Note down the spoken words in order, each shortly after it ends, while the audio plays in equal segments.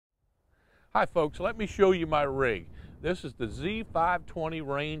Hi folks, let me show you my rig. This is the Z520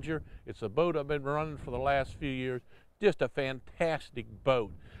 Ranger. It's a boat I've been running for the last few years. Just a fantastic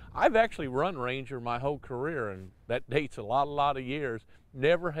boat. I've actually run Ranger my whole career, and that dates a lot of years.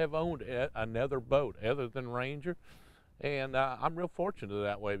 Never have owned another boat other than Ranger. And I'm real fortunate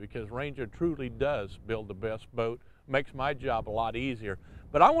that way because Ranger truly does build the best boat. Makes my job a lot easier.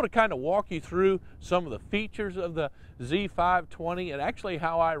 But I want to kind of walk you through some of the features of the Z520 and actually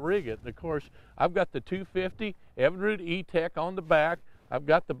how I rig it. And of course, I've got the 250 Evinrude E-Tech on the back. I've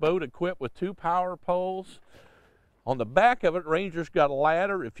got the boat equipped with 2 power poles. On the back of it, Ranger's got a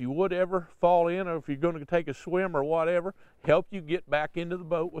ladder. If you would ever fall in, or if you're going to take a swim or whatever, help you get back into the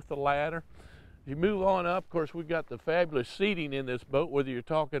boat with the ladder. If you move on up, of course, we've got the fabulous seating in this boat, whether you're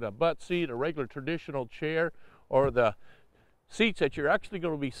talking a butt seat, a regular traditional chair, or the seats that you're actually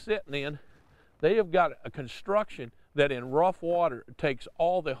going to be sitting in. They have got a construction that in rough water takes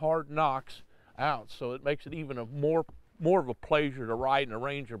all the hard knocks out, so it makes it even more of a pleasure to ride in a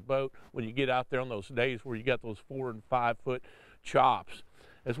Ranger boat when you get out there on those days where you got those 4 and 5 foot chops.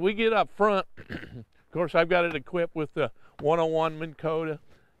 As we get up front, of course, I've got it equipped with the 101 Minn Kota,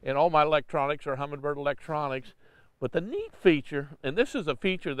 and all my electronics are Humminbird electronics. But the neat feature, and this is a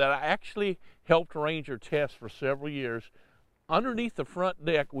feature that I actually helped Ranger test for several years, underneath the front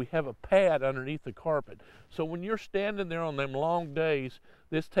deck, we have a pad underneath the carpet. So when you're standing there on them long days,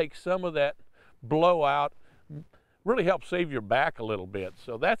 this takes some of that blowout, really helps save your back a little bit.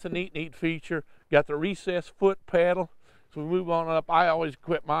 So that's a neat feature. Got the recessed foot pedal. So we move on up. I always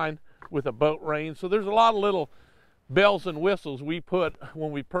equip mine with a boat rein. So there's a lot of little bells and whistles we put when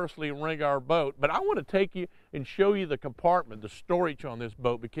we personally rig our boat. But I want to take you and show you the compartment, the storage on this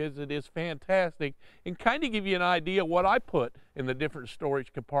boat, because it is fantastic, and kind of give you an idea what I put in the different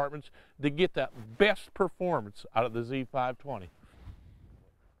storage compartments to get that best performance out of the Z520.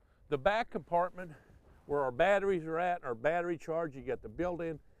 The back compartment where our batteries are at, our battery charge, you got the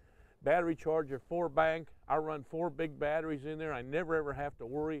built-in battery charger 4-bank. I run 4 big batteries in there. I never ever have to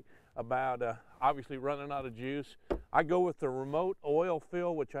worry about obviously running out of juice. I go with the remote oil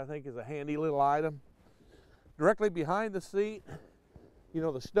fill, which I think is a handy little item. Directly behind the seat, you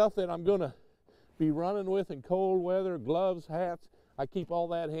know, the stuff that I'm going to be running with in cold weather, gloves, hats, I keep all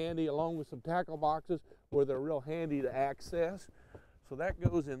that handy, along with some tackle boxes where they're real handy to access. So that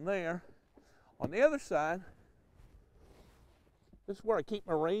goes in there. On the other side, this is where I keep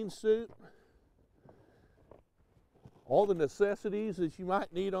my rain suit, all the necessities that you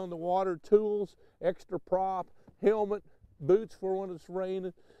might need on the water, tools, extra prop, helmet, boots for when it's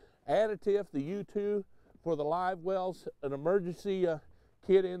raining, additive, the U2 for the live wells, an emergency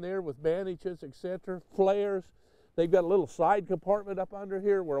kit in there with bandages, etc., flares. They've got a little side compartment up under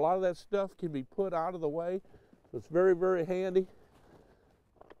here where a lot of that stuff can be put out of the way. So it's very handy.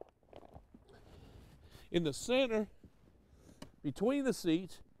 In the center, between the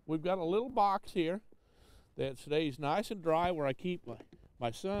seats, we've got a little box here that stays nice and dry where I keep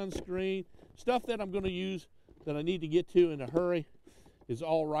my sunscreen. Stuff that I'm going to use that I need to get to in a hurry is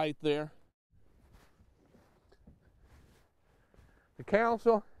all right there. The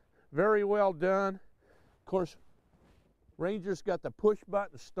console, very well done. Of course, Ranger's got the push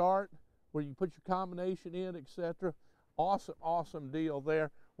button start where you put your combination in, etc. Awesome deal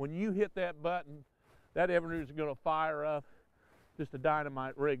there. When you hit that button, that Evinrude is going to fire up. Just a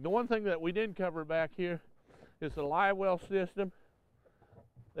dynamite rig. The one thing that we didn't cover back here is the live well system.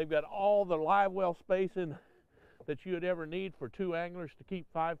 They've got all the live well spacing that you would ever need for 2 anglers to keep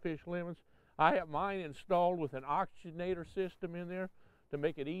 5 fish limits. I have mine installed with an oxygenator system in there to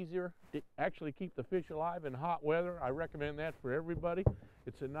make it easier to actually keep the fish alive in hot weather. I recommend that for everybody.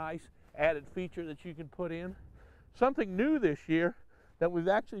 It's a nice added feature that you can put in. Something new this year that we've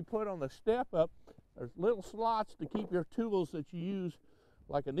actually put on the step up, there's little slots to keep your tools that you use,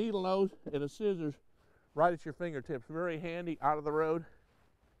 like a needle nose and a scissors, right at your fingertips. Very handy, out of the road.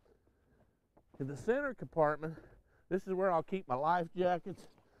 In the center compartment, this is where I'll keep my life jackets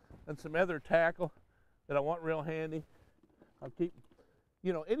and some other tackle that I want real handy. I'll keep,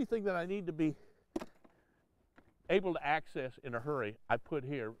 you know, anything that I need to be able to access in a hurry, I put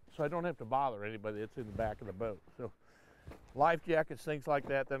here, so I don't have to bother anybody that's in the back of the boat. So life jackets, things like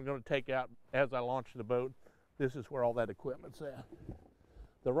that I'm going to take out as I launch the boat. This is where all that equipment's at.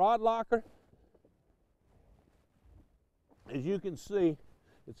 The rod locker, as you can see,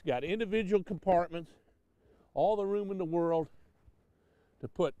 it's got individual compartments, all the room in the world to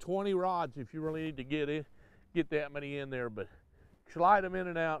put 20 rods if you really need to get that many in there, but slide them in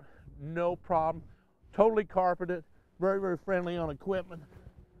and out, no problem. Totally carpeted, very friendly on equipment.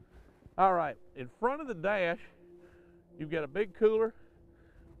 All right, in front of the dash, you've got a big cooler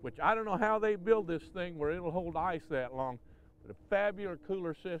which I don't know how they build this thing where it'll hold ice that long, but a fabulous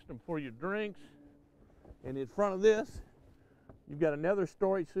cooler system for your drinks. And in front of this, you've got another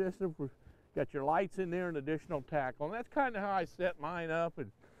storage system. Got your lights in there and additional tackle. And that's kind of how I set mine up.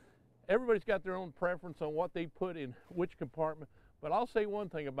 And everybody's got their own preference on what they put in which compartment. But I'll say one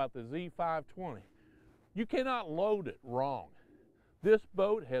thing about the Z520. You cannot load it wrong. This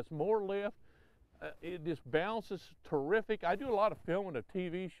boat has more lift. It just bounces terrific. I do a lot of filming of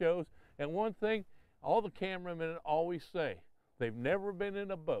TV shows, and one thing all the cameramen always say, they've never been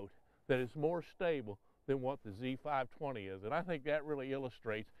in a boat that is more stable than what the Z520 is. And I think that really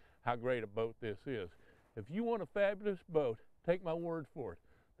illustrates how great a boat this is. If you want a fabulous boat, take my word for it.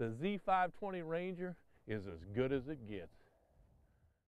 The Z520 Ranger is as good as it gets.